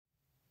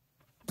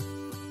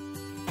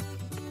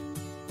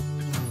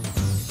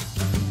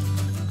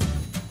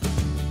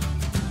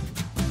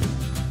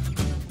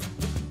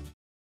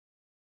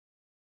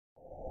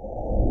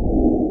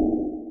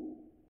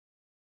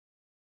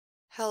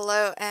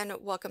Hello and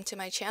welcome to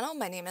my channel.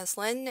 My name is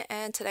Lynn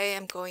and today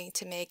I'm going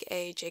to make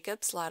a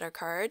Jacob's Ladder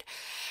card.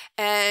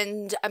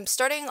 And I'm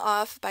starting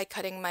off by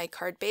cutting my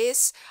card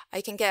base. I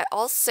can get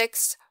all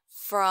 6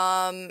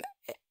 from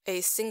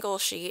a single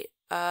sheet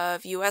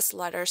of US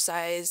letter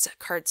size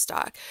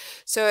cardstock.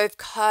 So I've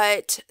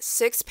cut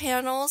 6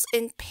 panels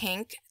in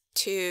pink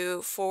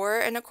to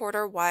 4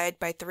 1/4 wide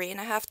by 3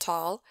 1/2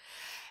 tall.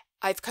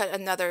 I've cut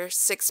another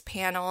 6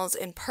 panels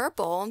in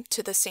purple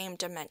to the same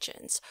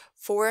dimensions,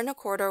 4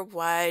 1/4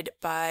 wide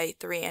by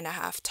 3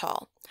 1/2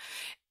 tall.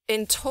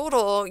 In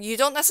total, you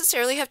don't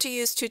necessarily have to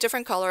use 2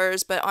 different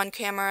colors, but on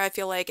camera I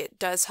feel like it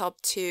does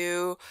help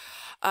to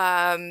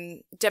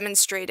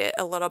demonstrate it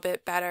a little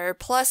bit better.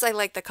 Plus, I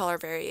like the color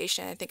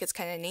variation. I think it's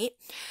kind of neat.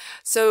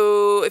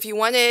 So if you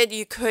wanted,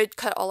 you could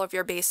cut all of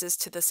your bases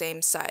to the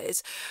same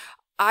size.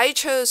 I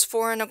chose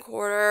 4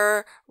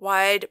 1/4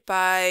 wide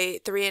by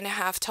 3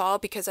 1/2 tall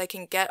because I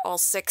can get all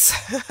 6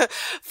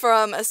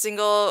 from a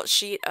single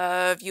sheet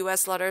of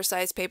US letter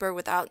size paper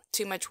without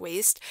too much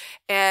waste,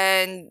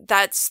 and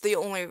that's the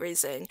only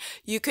reason.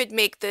 You could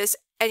make this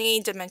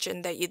any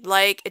dimension that you'd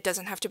like. It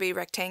doesn't have to be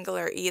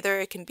rectangular either.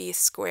 It can be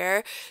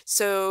square.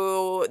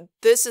 So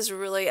this is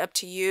really up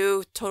to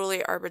you,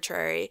 totally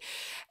arbitrary.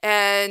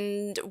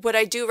 And what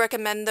I do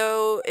recommend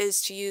though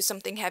is to use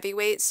something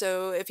heavyweight.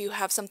 So if you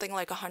have something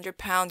like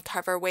 100-pound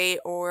cover weight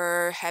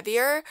or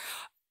heavier,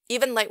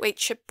 even lightweight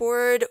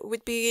chipboard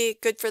would be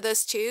good for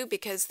this too,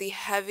 because the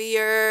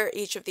heavier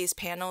each of these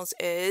panels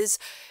is,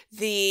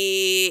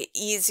 the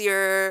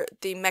easier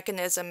the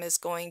mechanism is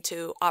going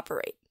to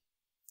operate.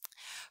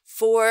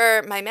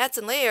 For my mats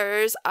and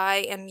layers, I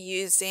am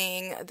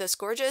using this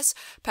gorgeous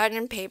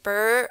pattern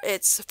paper.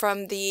 It's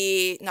from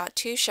the Not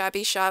Too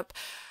Shabby Shop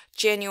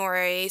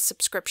January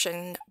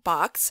subscription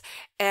box,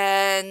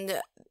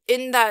 and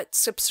in that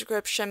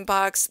subscription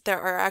box there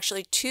are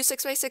actually 2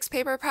 6x6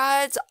 paper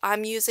pads.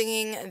 I'm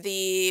using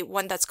the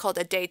one that's called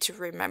A Day to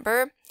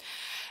Remember,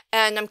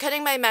 and I'm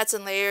cutting my mats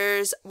and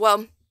layers.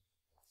 Well,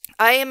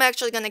 I am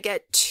actually going to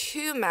get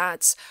 2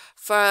 mats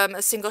from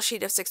a single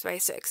sheet of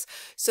 6x6.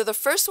 So the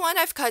first one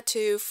I've cut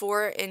to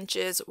 4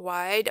 inches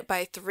wide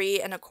by 3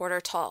 1/4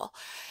 tall.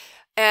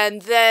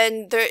 And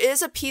then there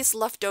is a piece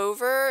left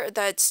over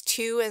that's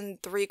 2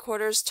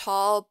 3/4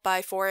 tall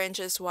by 4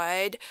 inches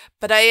wide,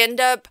 but I end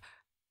up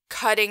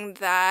cutting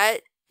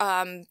that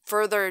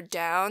further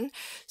down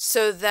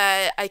so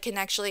that I can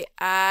actually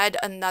add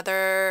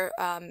another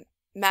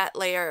matte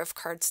layer of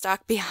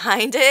cardstock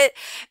behind it,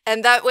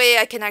 and that way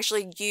I can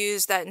actually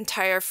use that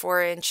entire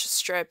 4-inch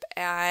strip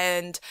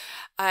and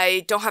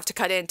I don't have to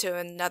cut into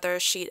another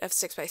sheet of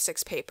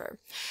 6x6 paper.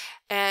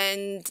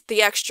 And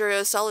the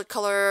extra solid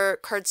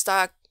color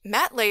cardstock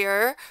matte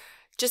layer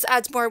just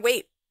adds more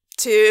weight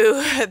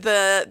to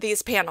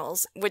these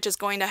panels, which is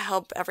going to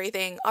help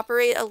everything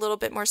operate a little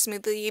bit more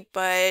smoothly,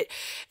 but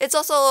it's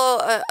also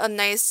a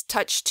nice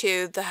touch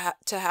to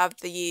have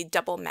the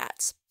double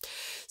mats.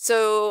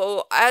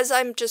 So as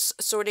I'm just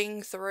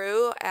sorting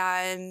through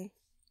and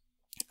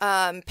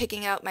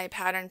picking out my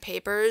pattern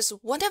papers,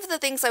 one of the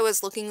things I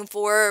was looking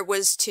for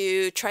was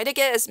to try to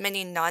get as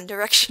many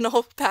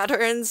non-directional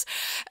patterns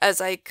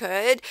as I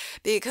could,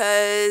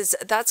 because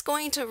that's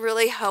going to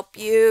really help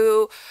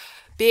you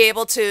be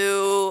able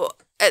to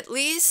at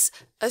least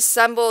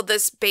assemble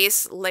this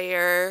base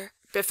layer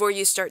before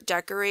you start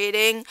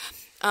decorating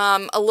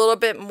a little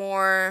bit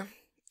more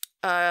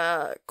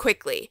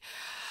quickly.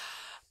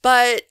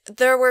 But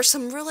there were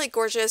some really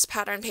gorgeous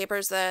pattern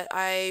papers that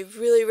I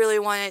really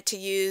wanted to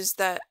use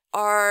that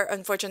are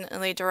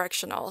unfortunately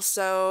directional.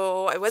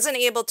 So I wasn't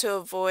able to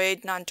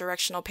avoid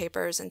non-directional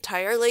papers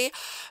entirely,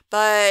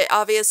 but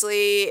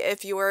obviously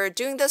if you were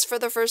doing this for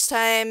the first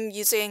time,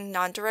 using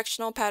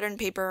non-directional pattern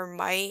paper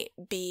might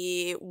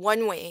be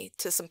one way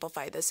to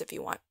simplify this if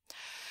you want.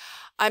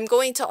 I'm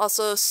going to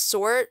also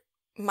sort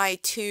my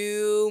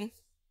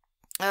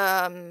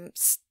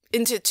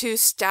into 2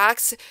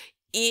 stacks,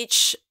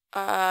 each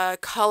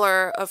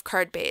color of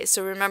card base.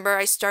 So remember,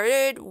 I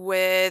started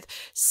with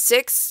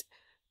 6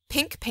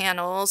 pink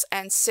panels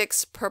and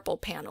 6 purple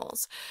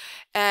panels,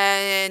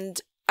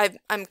 and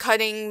I'm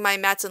cutting my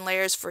mats and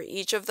layers for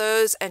each of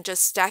those and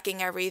just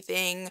stacking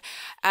everything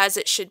as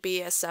it should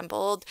be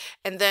assembled.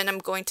 And then I'm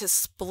going to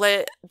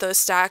split those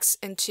stacks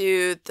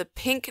into the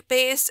pink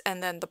base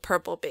and then the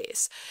purple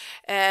base.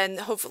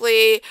 And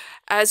hopefully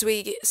as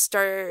we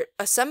start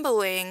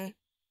assembling,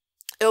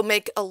 it'll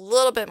make a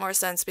little bit more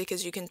sense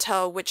because you can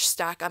tell which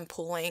stack I'm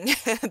pulling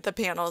the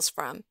panels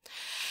from.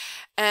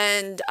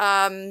 And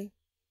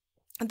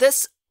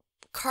this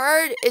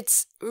card,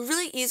 it's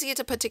really easy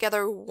to put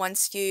together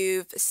once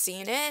you've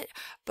seen it,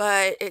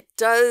 but it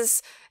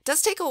does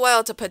take a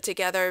while to put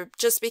together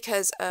just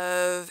because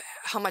of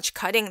how much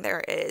cutting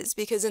there is,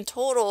 because in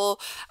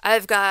total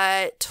I've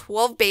got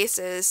 12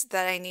 bases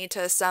that I need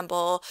to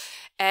assemble,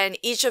 and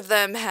each of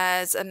them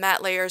has a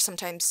matte layer,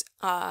 sometimes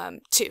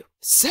 2.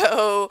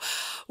 So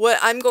what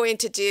I'm going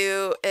to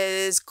do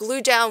is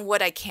glue down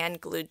what I can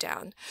glue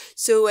down.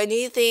 So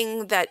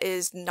anything that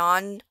is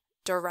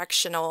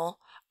non-directional,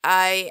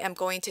 I am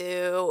going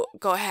to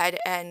go ahead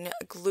and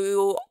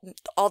glue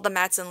all the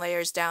mats and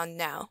layers down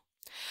now.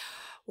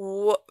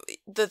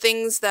 The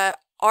things that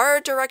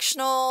are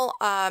directional,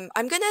 I'm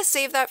going to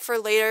save that for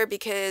later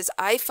because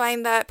I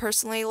find that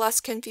personally less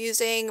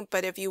confusing,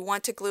 but if you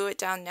want to glue it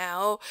down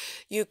now,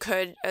 you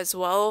could as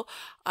well.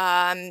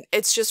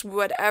 It's just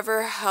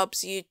whatever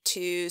helps you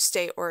to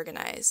stay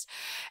organized.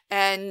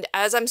 And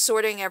as I'm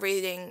sorting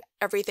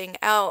everything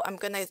out, I'm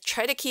going to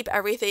try to keep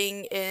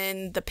everything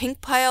in the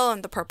pink pile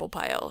and the purple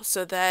pile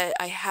so that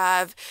I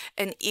have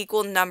an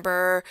equal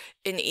number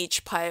in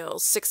each pile.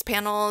 6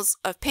 panels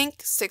of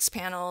pink, 6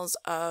 panels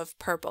of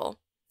purple.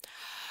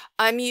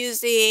 I'm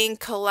using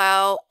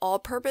Kalau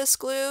all-purpose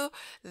glue.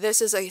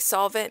 This is a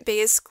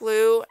solvent-based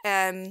glue,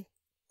 and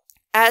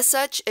as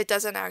such, it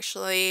doesn't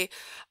actually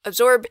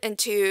absorb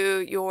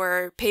into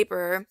your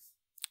paper,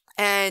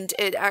 and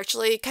it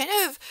actually kind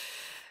of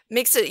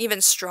makes it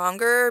even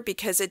stronger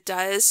because it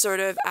does sort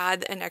of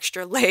add an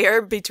extra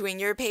layer between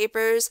your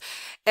papers.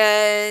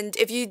 And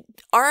if you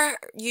are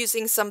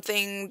using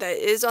something that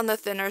is on the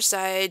thinner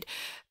side,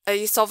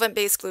 a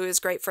solvent-based glue is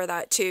great for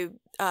that too.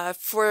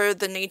 For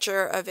the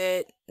nature of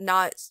it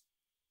not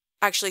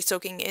actually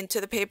soaking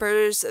into the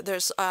papers,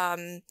 there's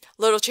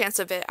little chance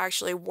of it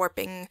actually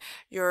warping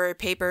your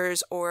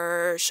papers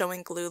or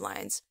showing glue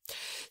lines.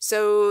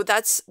 So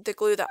that's the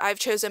glue that I've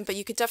chosen, but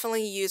you could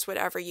definitely use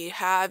whatever you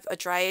have. A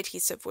dry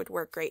adhesive would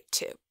work great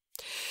too.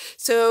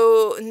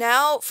 So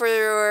now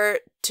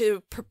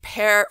to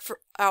prepare for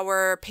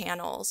our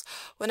panels,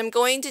 what I'm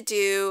going to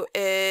do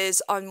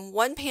is on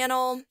one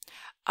panel,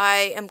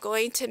 I am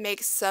going to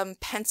make some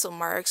pencil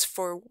marks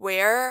for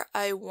where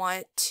I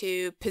want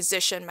to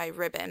position my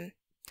ribbon.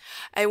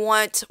 I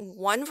want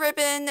one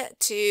ribbon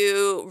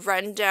to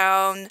run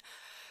down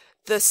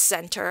the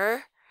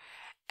center,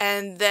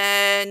 and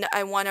then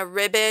I want a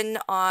ribbon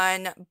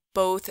on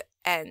both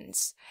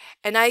ends.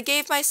 And I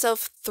gave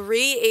myself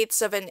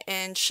 3/8 of an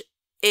inch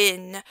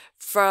in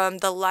from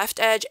the left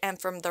edge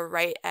and from the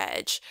right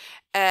edge,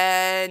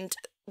 and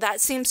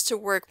that seems to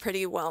work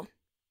pretty well.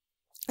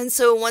 And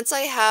so once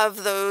I have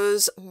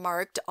those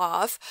marked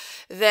off,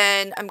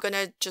 then I'm going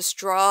to just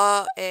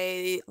draw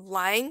a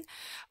line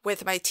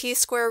with my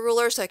T-square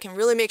ruler so I can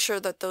really make sure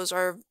that those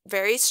are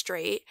very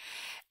straight.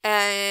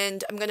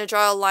 And I'm going to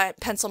draw a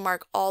pencil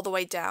mark all the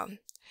way down.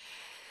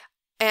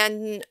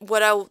 And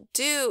what I'll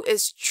do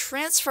is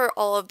transfer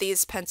all of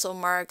these pencil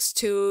marks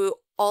to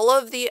all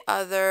of the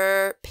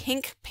other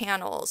pink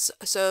panels.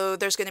 So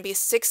there's going to be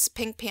 6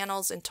 pink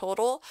panels in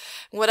total.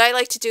 What I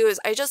like to do is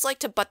I just like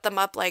to butt them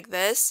up like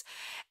this,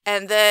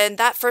 and then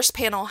that first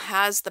panel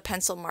has the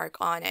pencil mark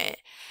on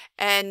it.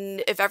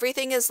 And if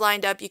everything is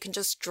lined up, you can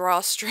just draw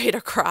straight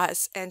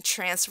across and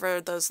transfer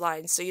those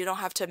lines. So you don't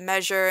have to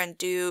measure and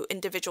do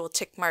individual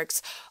tick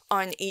marks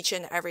on each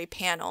and every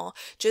panel.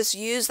 Just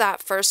use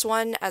that first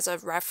one as a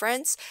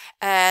reference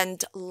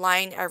and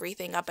line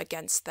everything up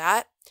against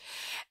that.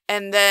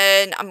 And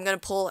then I'm going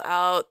to pull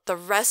out the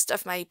rest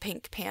of my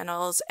pink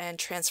panels and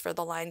transfer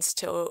the lines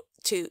to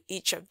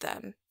each of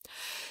them.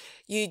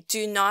 You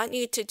do not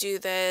need to do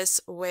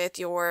this with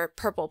your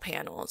purple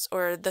panels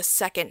or the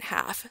second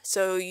half.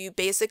 So you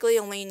basically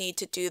only need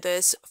to do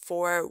this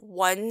for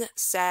one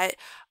set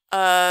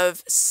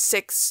of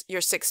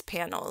your 6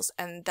 panels,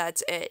 and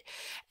that's it.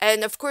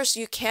 And of course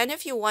you can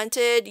if you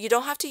wanted. You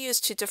don't have to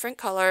use 2 different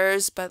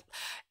colors, but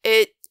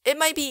it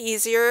might be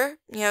easier,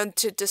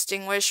 to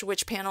distinguish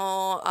which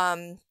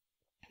panel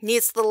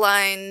needs the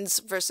lines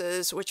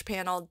versus which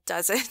panel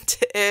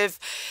doesn't. If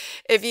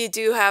you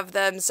do have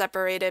them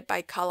separated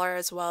by color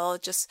as well,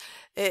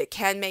 it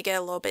can make it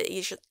a little bit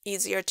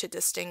easier to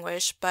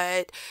distinguish,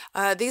 but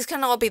these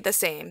can all be the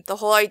same. The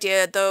whole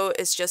idea though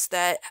is just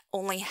that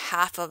only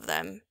half of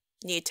them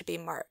need to be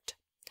marked.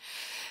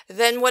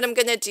 Then what I'm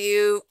going to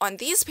do on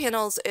these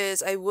panels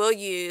is I will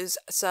use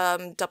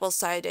some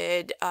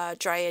double-sided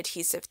dry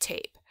adhesive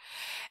tape.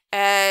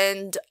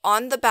 And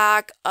on the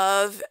back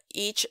of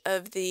each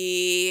of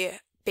the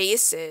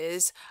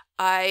bases,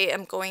 I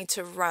am going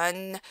to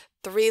run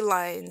 3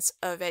 lines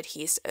of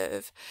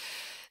adhesive.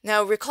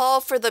 Now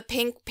recall for the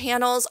pink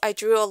panels, I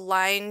drew a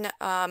line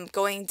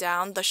going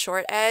down the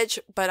short edge,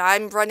 but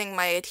I'm running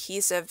my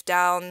adhesive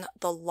down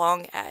the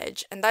long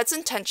edge. And that's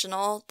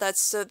intentional. That's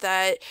so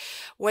that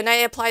when I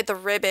apply the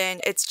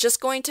ribbon, it's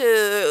just going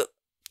to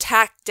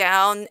tack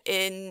down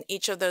in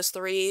each of those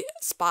 3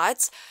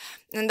 spots.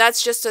 And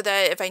that's just so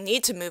that if I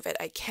need to move it,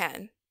 I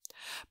can.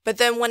 But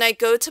then when I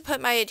go to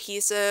put my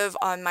adhesive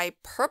on my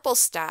purple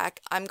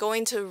stack, I'm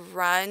going to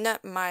run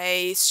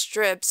my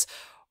strips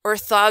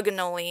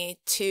orthogonally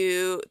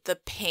to the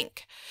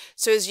pink.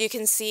 So as you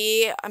can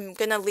see, I'm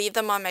going to leave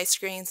them on my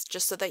screens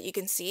just so that you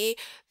can see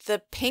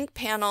the pink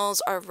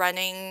panels are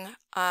running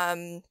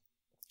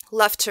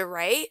left to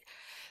right.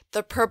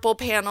 The purple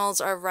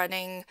panels are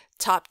running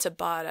top to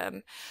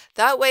bottom.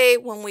 That way,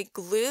 when we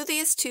glue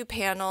these 2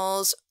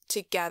 panels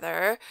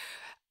together,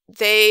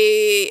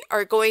 they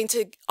are going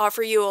to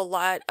offer you a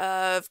lot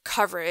of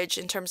coverage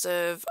in terms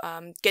of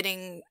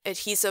getting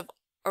adhesive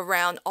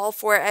around all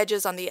four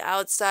edges on the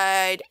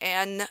outside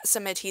and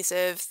some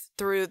adhesive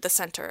through the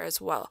center as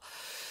well.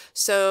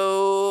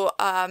 So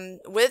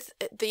with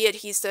the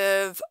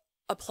adhesive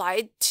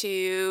applied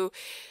to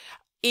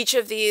each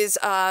of these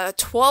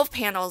 12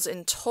 panels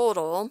in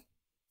total,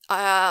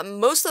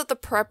 most of the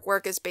prep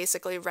work is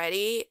basically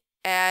ready,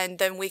 and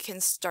then we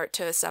can start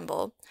to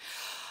assemble.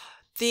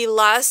 The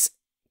last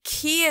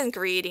key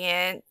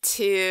ingredient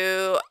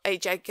to a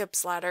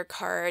Jacob's Ladder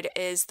card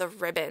is the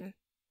ribbon.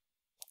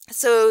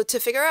 So to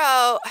figure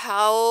out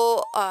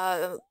how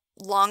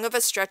long of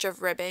a stretch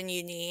of ribbon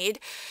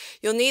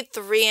you'll need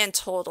 3 in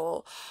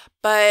total,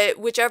 but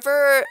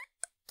whichever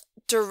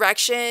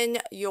direction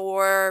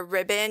your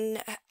ribbon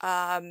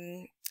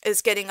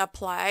is getting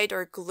applied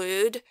or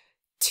glued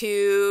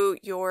to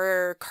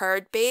your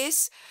card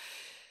base,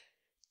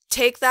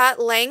 take that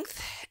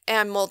length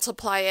and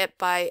multiply it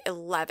by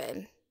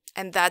 11,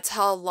 and that's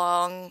how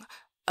long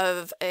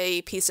of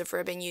a piece of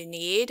ribbon you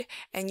need,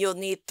 and you'll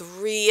need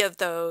 3 of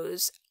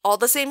those, all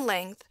the same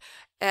length.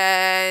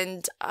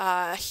 And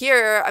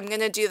here I'm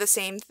going to do the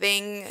same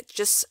thing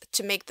just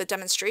to make the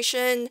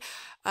demonstration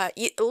a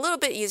little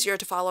bit easier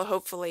to follow,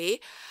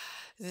 hopefully.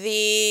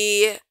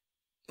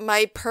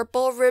 My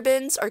purple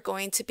ribbons are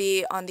going to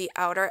be on the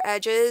outer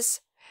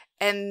edges,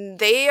 and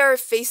they are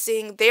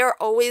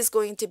always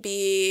going to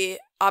be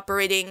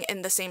operating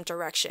in the same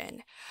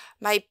direction.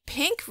 My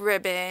pink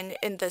ribbon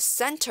in the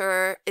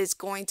center is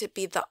going to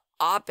be the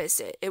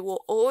opposite. It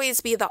will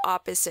always be the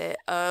opposite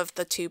of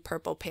the 2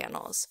 purple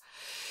panels.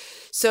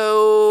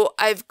 So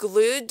I've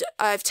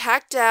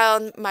tacked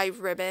down my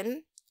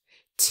ribbon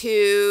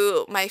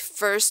to my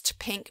first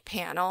pink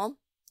panel,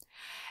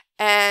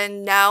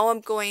 and now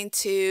I'm going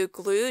to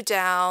glue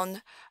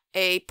down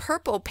a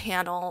purple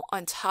panel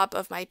on top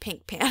of my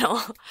pink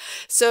panel.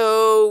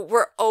 So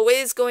we're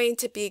always going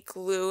to be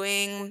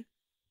gluing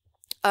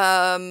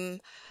the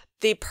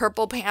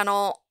purple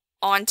panel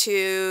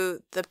onto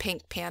the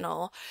pink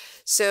panel.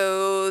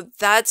 So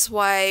that's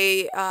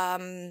why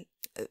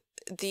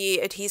the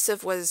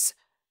adhesive was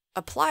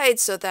applied,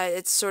 so that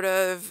it's sort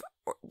of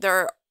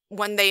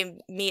when they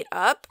meet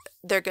up,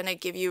 they're going to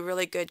give you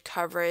really good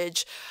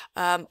coverage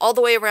all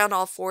the way around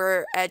all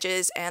 4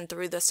 edges and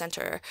through the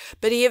center.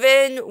 But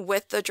even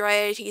with the dry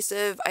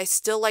adhesive, I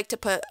still like to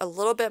put a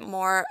little bit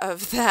more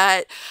of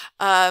that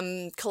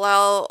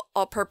Kalal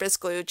all-purpose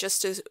glue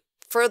just to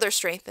further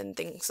strengthen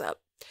things up.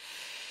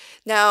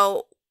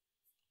 Now,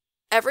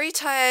 every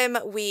time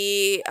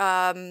we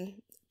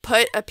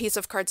put a piece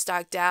of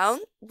cardstock down,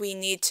 we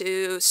need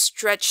to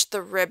stretch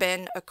the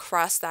ribbon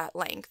across that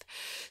length.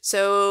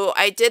 So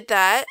I did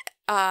that,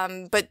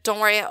 but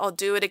don't worry, I'll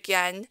do it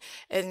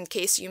in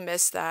case you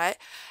missed that.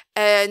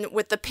 And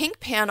with the pink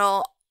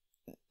panel,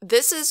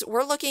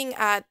 we're looking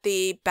at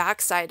the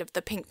back side of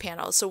the pink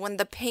panel. So when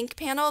the pink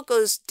panel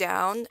goes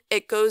down,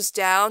 it goes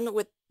down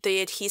with the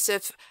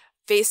adhesive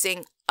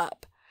facing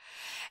up.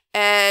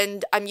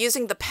 And I'm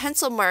using the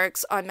pencil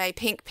marks on my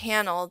pink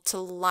panel to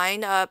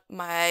line up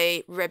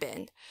my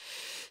ribbon.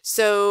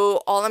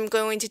 So all I'm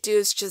going to do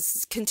is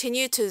just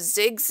continue to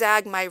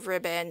zigzag my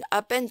ribbon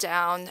up and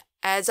down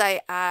as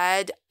I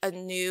add a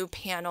new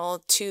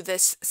panel to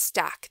this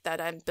stack that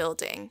I'm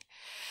building.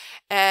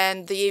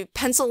 And the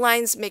pencil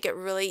lines make it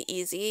really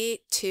easy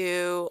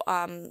to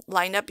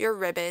line up your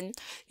ribbon.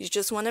 You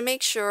just want to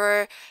make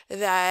sure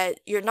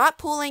that you're not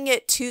pulling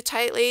it too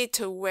tightly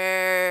to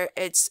where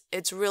it's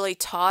really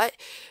taut,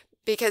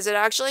 because it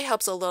actually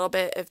helps a little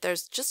bit if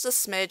there's just a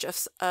smidge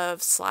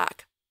of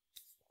slack.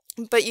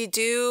 But you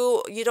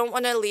don't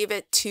want to leave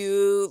it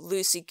too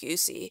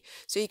loosey-goosey.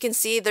 So you can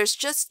see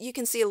you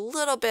can see a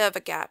little bit of a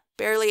gap,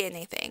 barely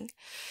anything.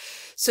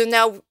 So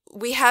now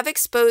we have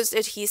exposed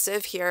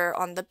adhesive here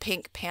on the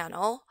pink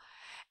panel.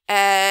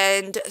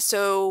 And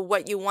so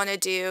what you want to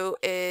do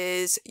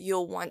is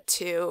you'll want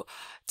to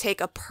take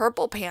a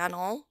purple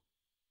panel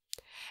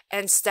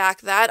and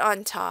stack that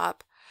on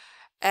top,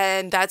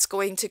 and that's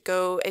going to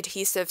go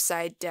adhesive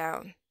side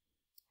down.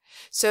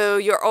 So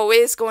you're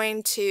always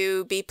going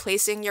to be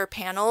placing your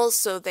panels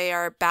so they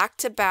are back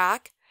to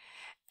back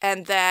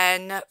and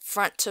then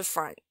front to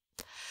front.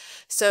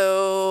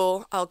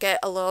 So I'll get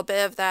a little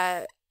bit of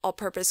that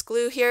all-purpose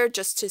glue here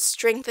just to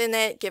strengthen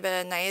it, give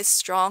it a nice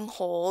strong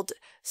hold,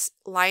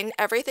 line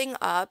everything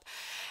up,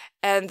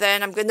 and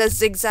then I'm going to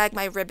zigzag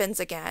my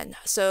ribbons again.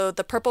 So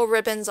the purple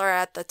ribbons are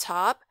at the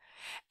top,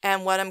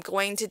 and what I'm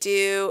going to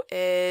do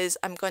is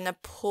I'm going to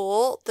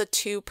pull the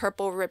 2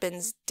 purple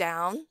ribbons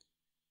down.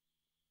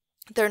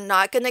 They're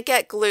not going to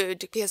get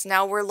glued because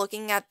now we're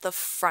looking at the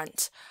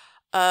front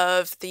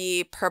of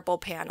the purple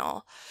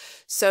panel.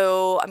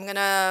 So I'm going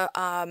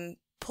to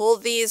pull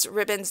these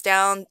ribbons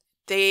down.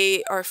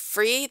 They are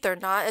free. They're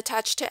not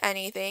attached to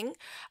anything.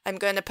 I'm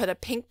going to put a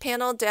pink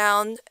panel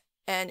down,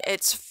 and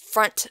it's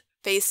front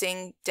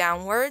facing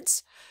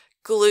downwards,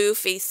 glue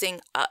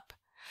facing up.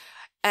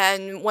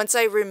 And once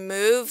I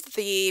remove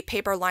the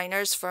paper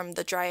liners from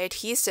the dry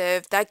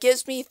adhesive, that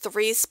gives me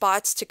 3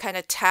 spots to kind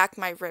of tack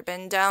my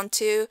ribbon down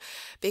to,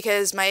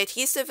 because my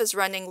adhesive is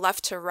running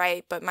left to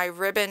right, but my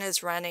ribbon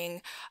is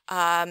running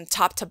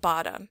top to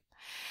bottom.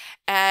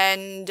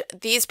 And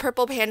these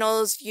purple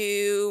panels,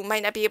 you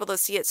might not be able to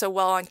see it so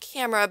well on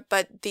camera,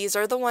 but these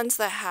are the ones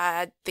that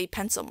had the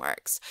pencil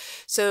marks.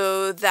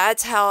 So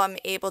that's how I'm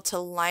able to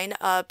line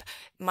up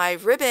my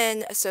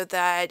ribbon so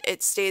that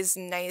it stays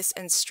nice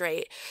and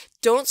straight.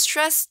 Don't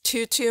stress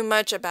too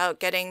much about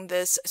getting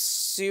this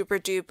super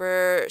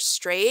duper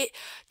straight.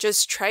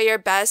 Just try your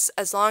best.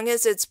 As long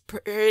as it's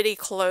pretty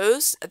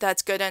close,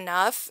 that's good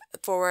enough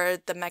for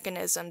the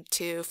mechanism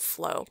to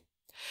flow.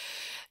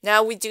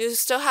 Now we do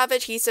still have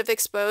adhesive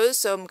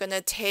exposed, so I'm going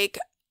to take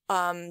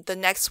the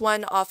next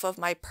one off of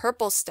my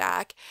purple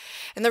stack.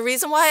 And the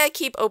reason why I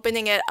keep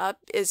opening it up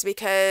is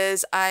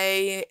because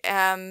I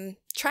am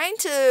trying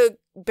to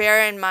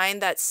bear in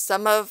mind that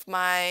some of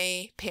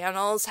my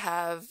panels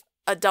have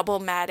a double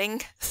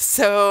matting.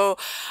 So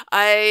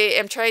I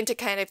am trying to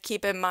kind of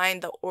keep in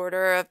mind the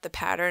order of the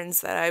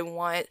patterns that I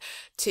want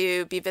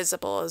to be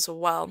visible as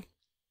well.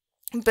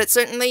 But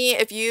certainly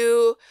if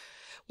you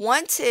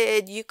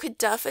wanted, you could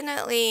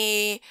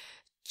definitely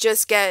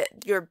just get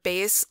your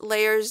base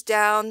layers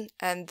down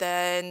and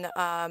then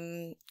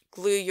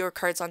glue your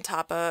cards on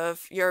top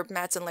of your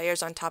mats and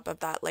layers on top of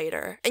that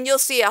later. And you'll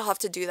see I'll have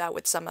to do that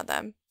with some of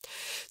them.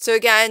 So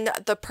again,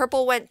 the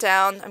purple went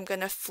down. I'm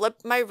going to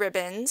flip my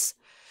ribbons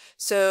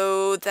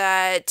so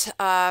that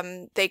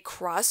they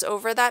cross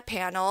over that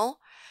panel.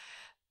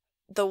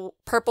 The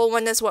purple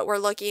one is what we're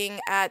looking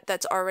at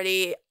that's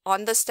already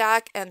on the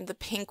stack, and the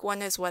pink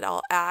one is what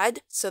I'll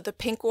add. So the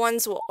pink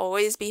ones will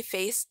always be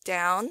face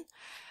down,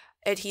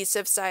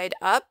 adhesive side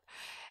up,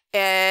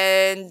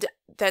 and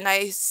then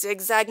I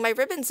zigzag my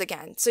ribbons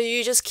again. So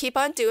you just keep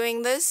on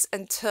doing this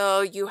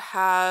until you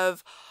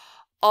have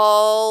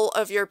all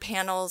of your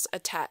panels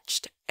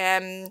attached.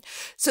 And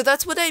so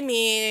that's what I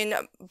mean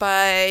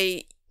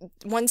by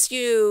once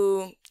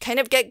you kind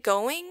of get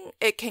going,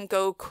 it can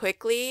go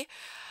quickly.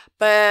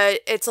 But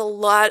it's a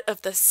lot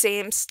of the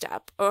same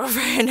step over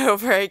and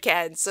over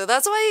again. So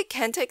that's why it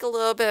can take a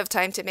little bit of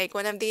time to make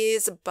one of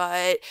these,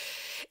 but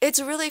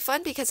it's really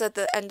fun because at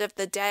the end of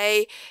the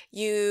day,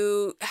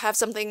 you have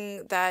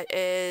something that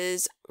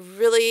is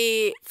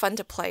really fun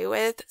to play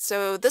with.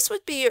 So this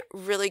would be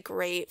really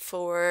great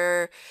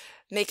for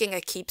making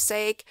a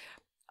keepsake.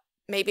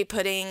 Maybe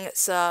putting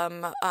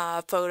some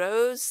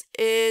photos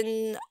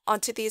in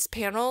onto these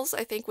panels,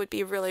 I think would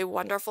be really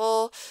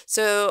wonderful.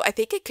 So I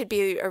think it could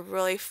be a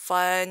really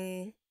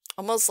fun,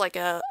 almost like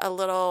a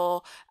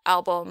little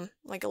album,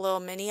 like a little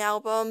mini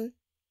album.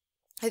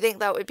 I think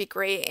that would be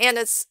great. And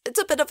it's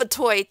a bit of a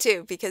toy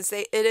too, because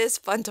it is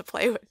fun to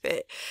play with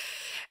it.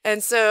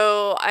 And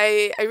so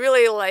I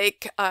really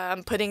like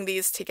putting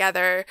these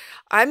together.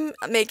 I'm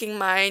making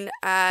mine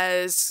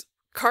as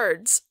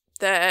cards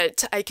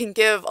that I can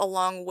give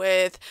along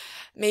with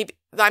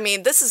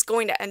this is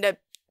going to end up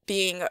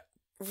being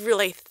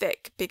really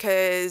thick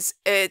because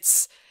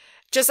it's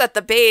just at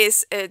the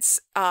base, it's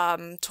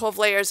 12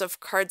 layers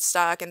of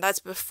cardstock, and that's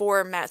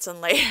before mats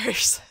and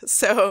layers.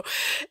 So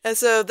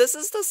this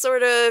is the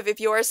sort of, if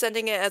you are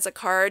sending it as a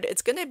card,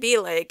 it's going to be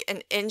like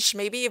an inch,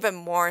 maybe even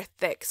more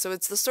thick. So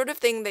it's the sort of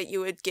thing that you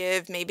would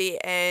give maybe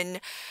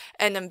in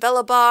an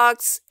envelope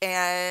box,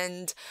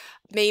 and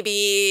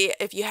maybe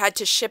if you had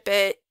to ship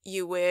it,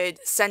 you would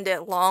send it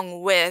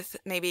along with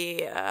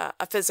maybe a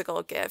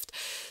physical gift.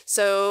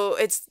 So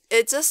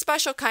it's a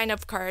special kind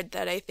of card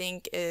that I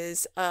think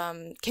is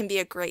can be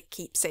a great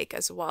keepsake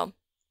as well.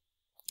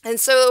 And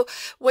so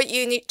what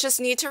you just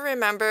need to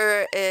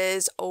remember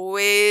is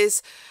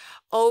always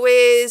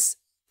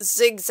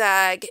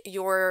zigzag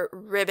your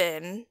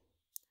ribbon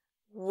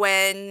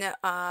when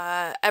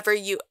ever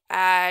you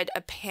add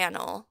a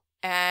panel.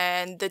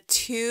 And the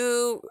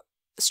two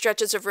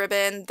stretches of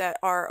ribbon that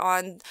are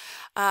on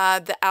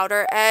the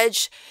outer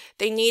edge,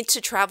 they need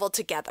to travel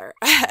together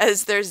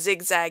as they're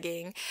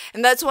zigzagging.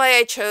 And that's why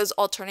I chose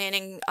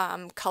alternating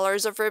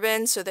colors of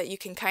ribbon, so that you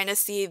can kind of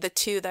see the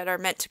two that are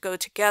meant to go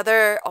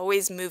together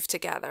always move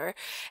together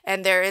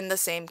and they're in the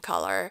same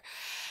color.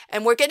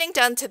 And we're getting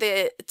down to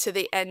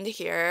the end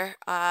here.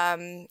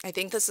 I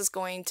think this is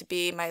going to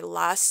be my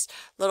last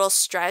little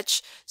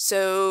stretch.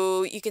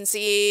 So you can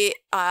see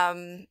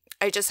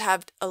I just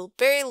have a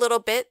very little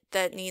bit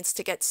that needs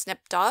to get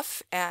snipped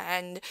off.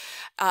 And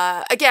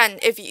again,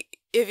 if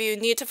you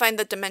need to find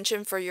the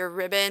dimension for your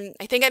ribbon,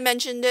 I think I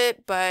mentioned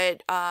it,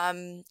 but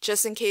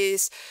just in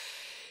case,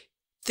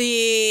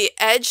 the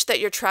edge that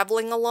you're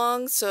traveling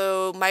along,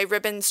 so my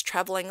ribbon's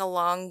traveling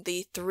along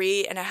the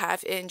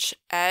 3.5 inch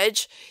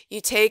edge, you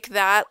take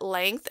that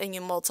length and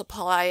you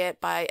multiply it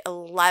by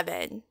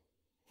 11.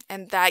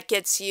 And that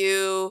gets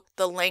you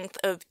the length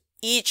of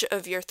each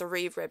of your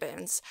 3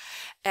 ribbons.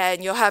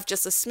 And you'll have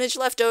just a smidge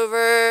left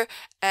over,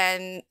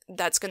 and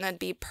that's gonna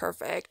be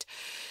perfect.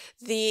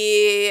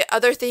 The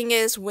other thing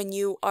is, when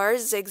you are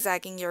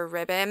zigzagging your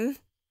ribbon,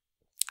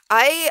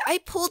 I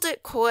pulled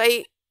it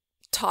quite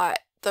taut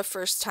the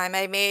first time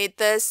I made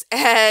this,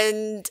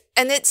 and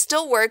it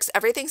still works.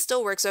 Everything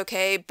still works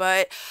okay,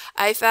 but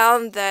I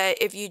found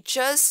that if you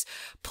just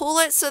pull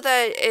it so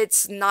that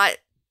it's not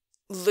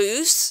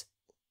loose,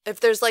 if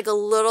there's like a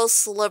little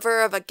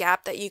sliver of a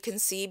gap that you can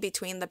see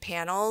between the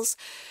panels,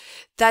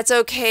 that's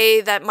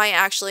okay. That might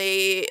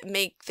actually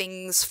make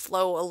things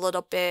flow a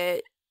little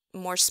bit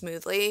more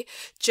smoothly,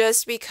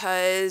 just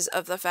because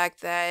of the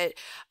fact that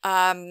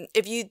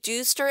if you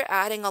do start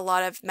adding a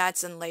lot of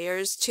mats and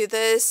layers to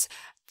this,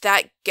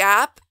 that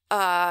gap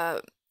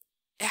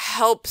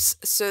helps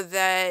so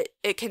that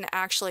it can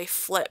actually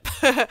flip.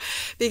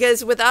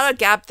 Because without a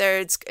gap there,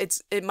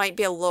 it might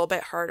be a little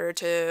bit harder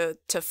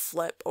to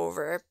flip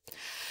over.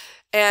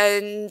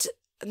 And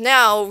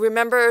now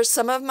remember,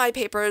 some of my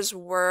papers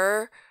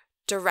were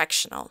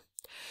directional.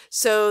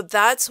 So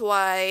that's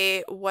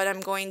why what I'm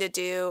going to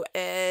do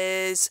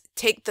is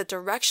take the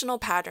directional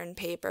pattern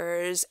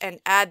papers and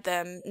add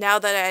them now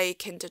that I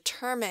can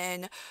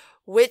determine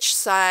which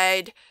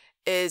side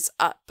is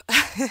up.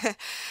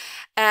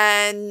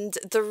 And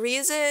the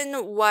reason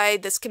why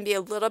this can be a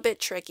little bit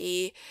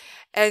tricky,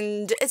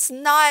 and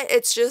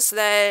it's just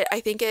that I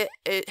think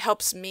it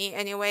helps me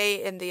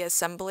anyway in the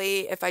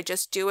assembly if I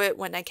just do it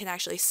when I can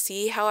actually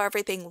see how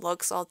everything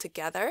looks all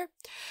together.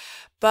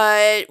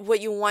 But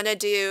what you want to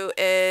do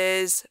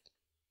is,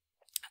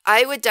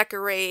 I would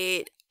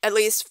decorate, at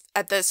least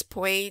at this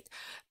point,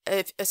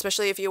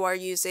 especially if you are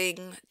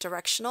using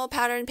directional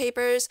pattern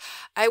papers,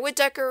 I would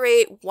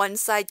decorate one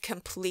side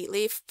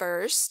completely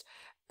first,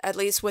 at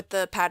least with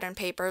the pattern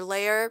paper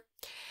layer.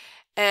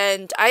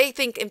 And I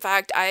think, in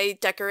fact, I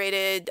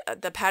decorated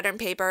the pattern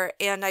paper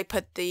and I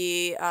put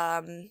the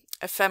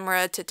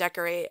ephemera to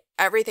decorate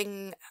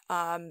everything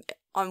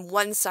on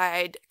one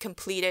side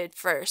completed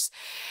first.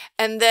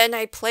 And then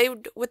I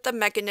played with the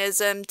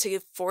mechanism to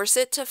force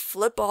it to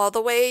flip all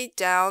the way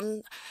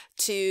down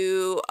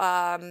to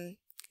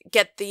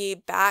get the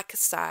back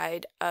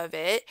side of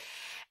it.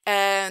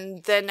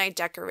 And then I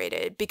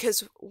decorated,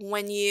 because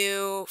when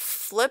you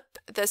flip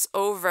this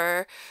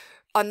over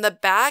on the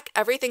back,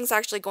 everything's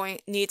actually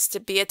needs to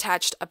be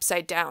attached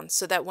upside down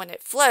so that when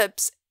it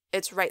flips,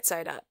 it's right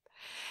side up.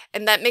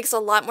 And that makes a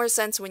lot more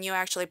sense when you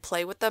actually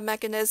play with the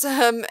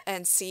mechanism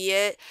and see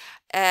it.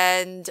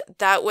 And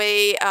that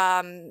way,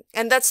 and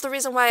that's the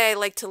reason why I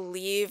like to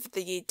leave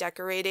the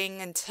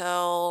decorating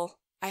until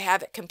I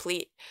have it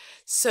complete,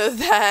 so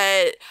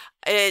that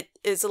it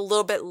is a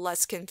little bit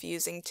less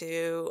confusing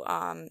to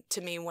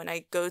me when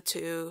I go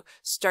to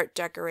start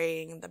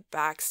decorating the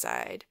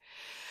backside.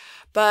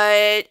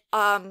 But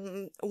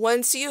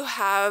once you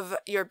have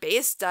your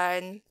base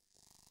done,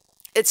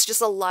 it's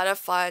just a lot of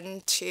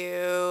fun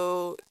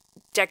to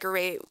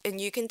decorate, and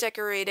you can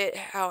decorate it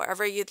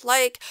however you'd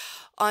like.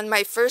 On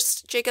my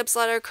first Jacob's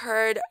Ladder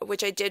card,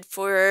 which I did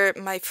for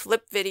my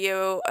flip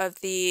video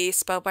of the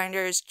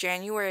Spellbinders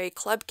January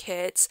club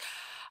kits,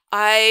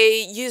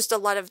 I used a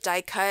lot of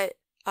die cut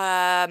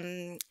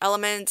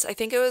elements. I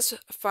think it was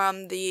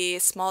from the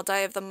small die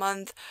of the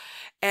month,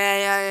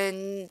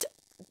 and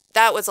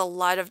that was a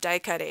lot of die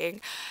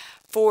cutting.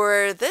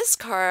 For this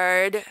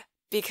card,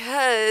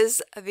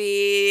 because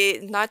the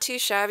Not Too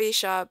Shabby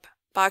Shop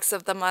box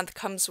of the month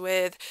comes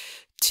with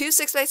 2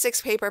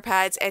 6x6 paper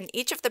pads, and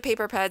each of the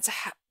paper pads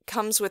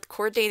comes with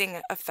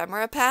coordinating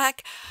ephemera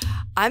pack,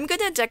 I'm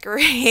gonna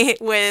decorate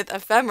with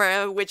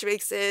ephemera, which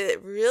makes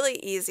it really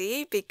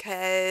easy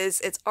because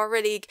it's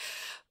already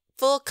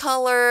full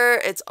color,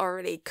 it's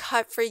already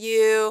cut for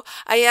you.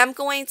 I am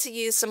going to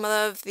use some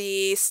of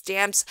the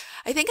stamps.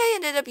 I think I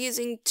ended up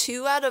using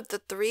 2 out of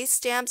the 3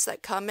 stamps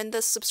that come in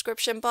the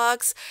subscription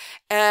box,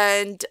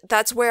 and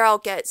that's where I'll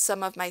get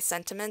some of my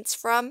sentiments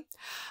from.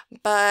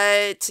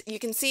 But you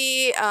can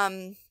see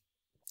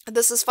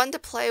this is fun to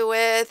play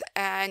with,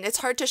 and it's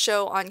hard to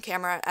show on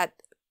camera at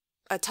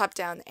a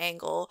top-down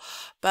angle.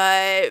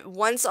 But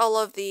once all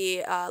of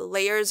the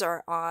layers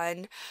are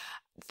on,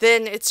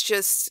 then it's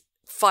just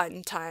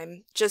fun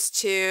time just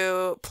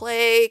to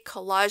play,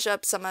 collage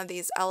up some of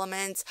these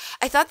elements.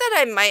 I thought that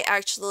I might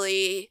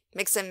actually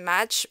mix and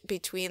match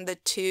between the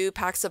 2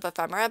 packs of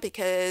ephemera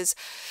because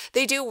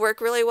they do work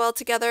really well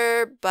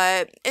together,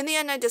 but in the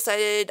end I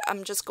decided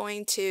I'm just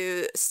going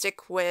to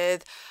stick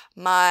with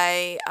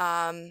my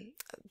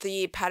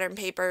the pattern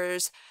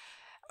papers,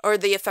 or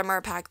the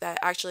ephemera pack that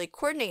actually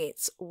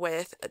coordinates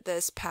with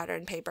this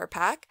pattern paper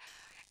pack.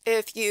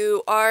 If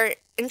you are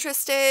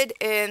interested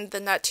in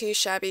the Not Too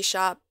Shabby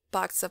Shop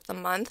box of the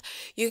month,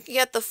 you can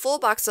get the full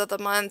box of the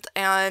month,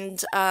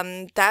 and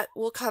that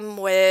will come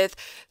with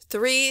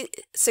 3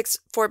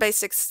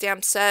 4x6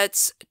 stamp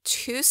sets,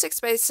 2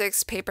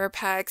 6x6 paper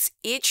packs,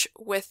 each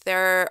with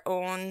their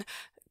own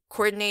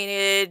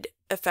coordinated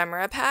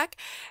ephemera pack,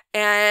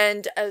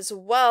 and as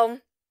well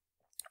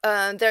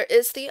there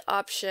is the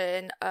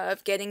option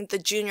of getting the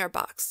junior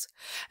box.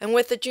 And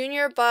with the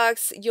junior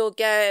box, you'll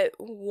get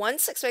 1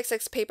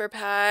 6x6 paper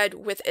pad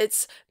with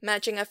its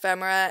matching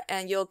ephemera,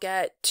 and you'll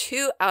get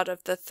 2 out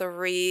of the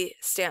 3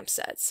 stamp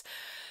sets.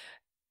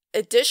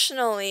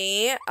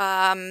 Additionally,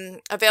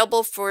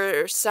 available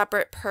for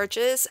separate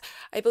purchase,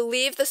 I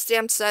believe the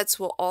stamp sets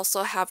will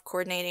also have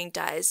coordinating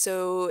dies.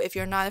 So if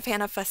you're not a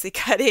fan of fussy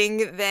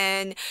cutting,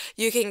 then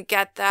you can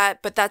get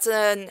that, but that's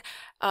an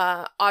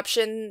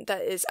option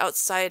that is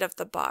outside of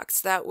the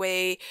box. That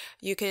way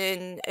you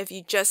can, if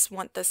you just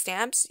want the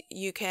stamps,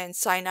 you can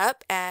sign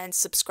up and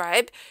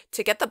subscribe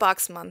to get the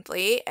box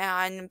monthly.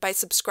 And by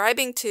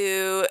subscribing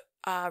to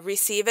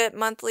receive it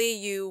monthly,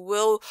 you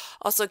will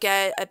also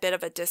get a bit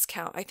of a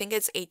discount. I think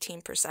it's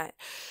 18%.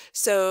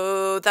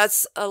 So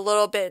that's a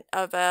little bit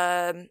of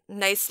a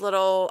nice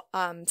little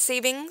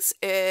savings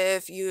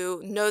if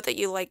you know that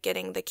you like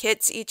getting the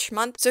kits each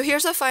month. So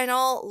here's a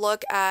final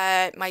look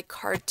at my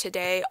card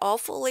today, all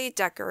fully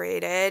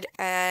decorated,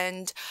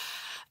 and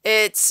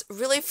it's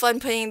really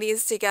fun putting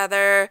these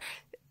together.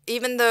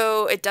 Even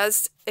though it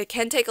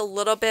can take a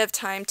little bit of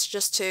time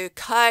to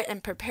cut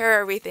and prepare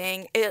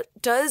everything, it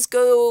does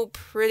go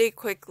pretty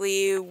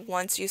quickly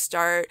once you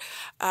start,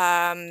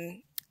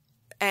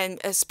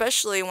 and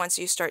especially once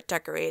you start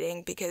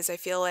decorating, because I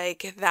feel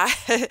like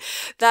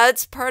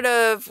that's part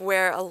of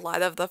where a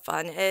lot of the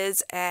fun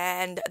is.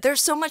 And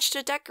there's so much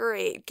to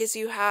decorate because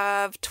you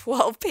have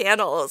 12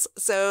 panels.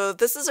 So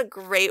this is a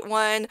great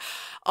one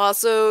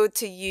also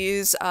to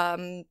use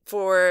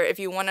for if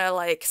you want to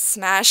like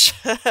smash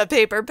a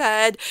paper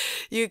pad.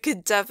 You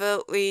could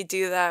definitely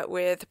do that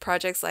with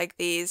projects like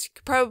these. You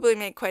could probably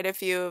make quite a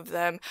few of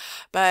them,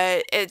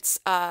 but it's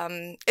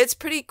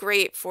pretty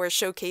great for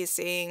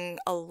showcasing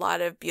a lot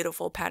of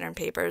beautiful pattern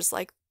papers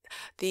like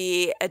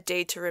the A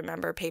Day to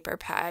Remember paper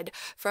pad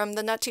from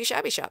the Not Too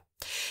Shabby shop.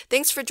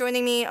 Thanks for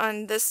joining me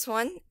on this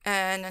one,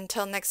 and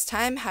until next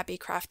time, happy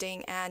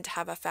crafting and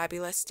have a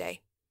fabulous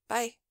day.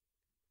 Bye.